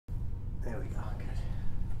we go. Good.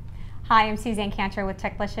 Hi, I'm Suzanne Cantor with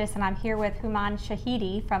Techlicious, and I'm here with Human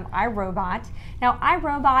Shahidi from iRobot. Now,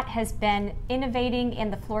 iRobot has been innovating in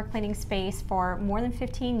the floor cleaning space for more than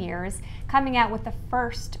 15 years, coming out with the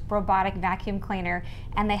first robotic vacuum cleaner,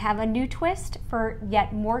 and they have a new twist for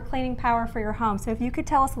yet more cleaning power for your home. So if you could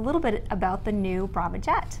tell us a little bit about the new Braava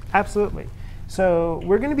Jet. Absolutely. So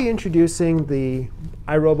we're going to be introducing the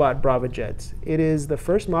iRobot Braava Jet. It is the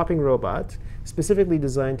first mopping robot specifically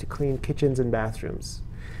designed to clean kitchens and bathrooms.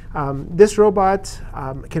 This robot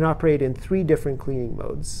can operate in 3 different cleaning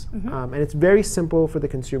modes, and it's very simple for the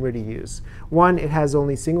consumer to use. One, it has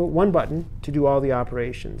only one button to do all the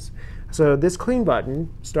operations. So this clean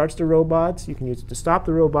button starts the robot. You can use it to stop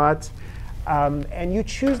the robot, and you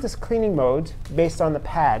choose this cleaning mode based on the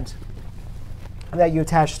pad that you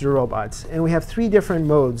attach to the robot. And we have 3 different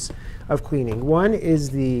modes of cleaning. One is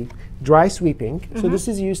the dry sweeping. So this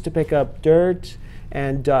is used to pick up dirt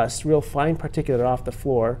and dust, real fine particulate off the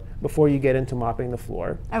floor before you get into mopping the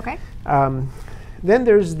floor. Okay. Then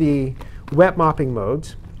there's the wet mopping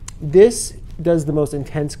mode. This does the most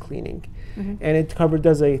intense cleaning. And it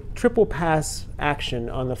does a triple pass action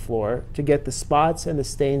on the floor to get the spots and the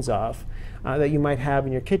stains off that you might have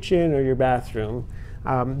in your kitchen or your bathroom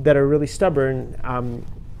that are really stubborn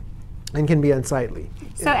and can be unsightly.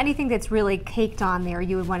 So anything that's really caked on there,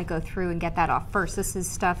 you would want to go through and get that off first. This is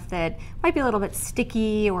stuff that might be a little bit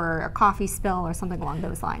sticky, or a coffee spill or something along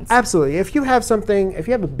those lines. Absolutely. If you have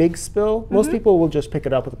a big spill, most people will just pick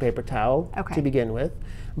it up with a paper towel to begin with.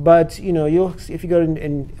 But you know, if you go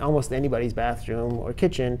in almost anybody's bathroom or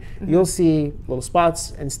kitchen, you'll see little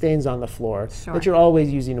spots and stains on the floor that you're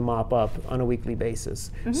always using to mop up on a weekly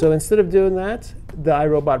basis. So instead of doing that, the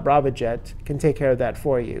iRobot Braava Jet can take care of that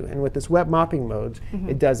for you. And with this wet mopping mode,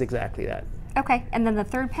 it does exactly that. Okay, and then the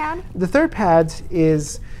third pad? The third pad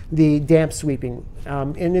is the damp sweeping.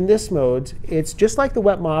 And in this mode, it's just like the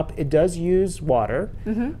wet mop. It does use water,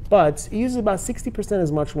 but it uses about 60%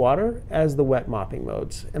 as much water as the wet mopping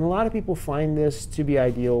modes. And a lot of people find this to be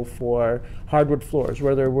ideal for hardwood floors,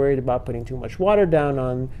 where they're worried about putting too much water down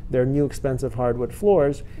on their new expensive hardwood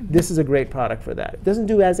floors. This is a great product for that. It doesn't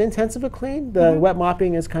do as intensive a clean. The wet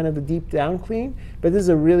mopping is kind of the deep down clean, but this is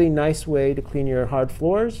a really nice way to clean your hard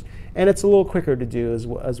floors. And it's a little quicker to do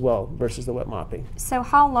as well versus the wet mopping. So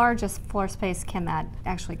how large a floor space can that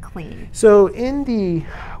actually clean? So in the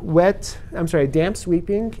damp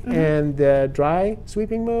sweeping and the dry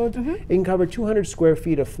sweeping mode, it can cover 200 square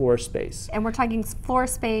feet of floor space. And we're talking floor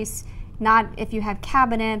space, not if you have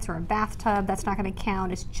cabinets or a bathtub, that's not going to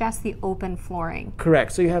count. It's just the open flooring.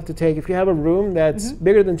 Correct. So you have to take, if you have a room that's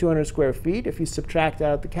bigger than 200 square feet, if you subtract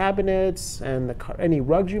out the cabinets and any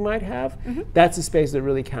rugs you might have, that's the space that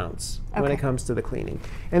really counts when it comes to the cleaning.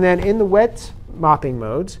 And then in the wet mopping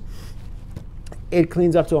mode, it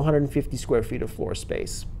cleans up to 150 square feet of floor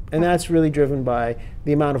space. And that's really driven by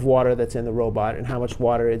the amount of water that's in the robot and how much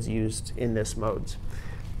water is used in this mode.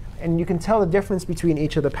 And you can tell the difference between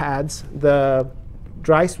each of the pads. The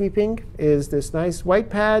dry sweeping is this nice white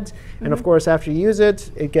pad, and of course after you use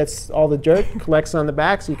it, it gets all the dirt, collects on the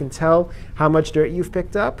back, so you can tell how much dirt you've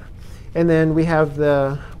picked up. And then we have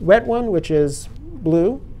the wet one, which is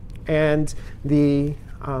blue, and the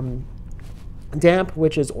damp,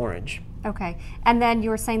 which is orange. Okay, and then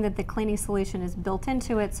you were saying that the cleaning solution is built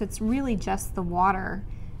into it, so it's really just the water.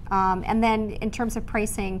 And then in terms of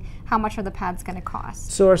pricing, how much are the pads going to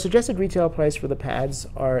cost? So our suggested retail price for the pads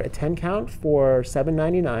are a 10 count for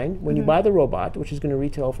 $7.99. When you buy the robot, which is going to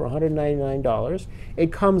retail for $199,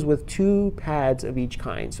 it comes with 2 pads of each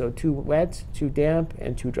kind. So 2 wet, 2 damp,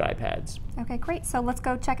 and 2 dry pads. Okay, great. So let's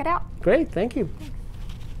go check it out. Great, thank you.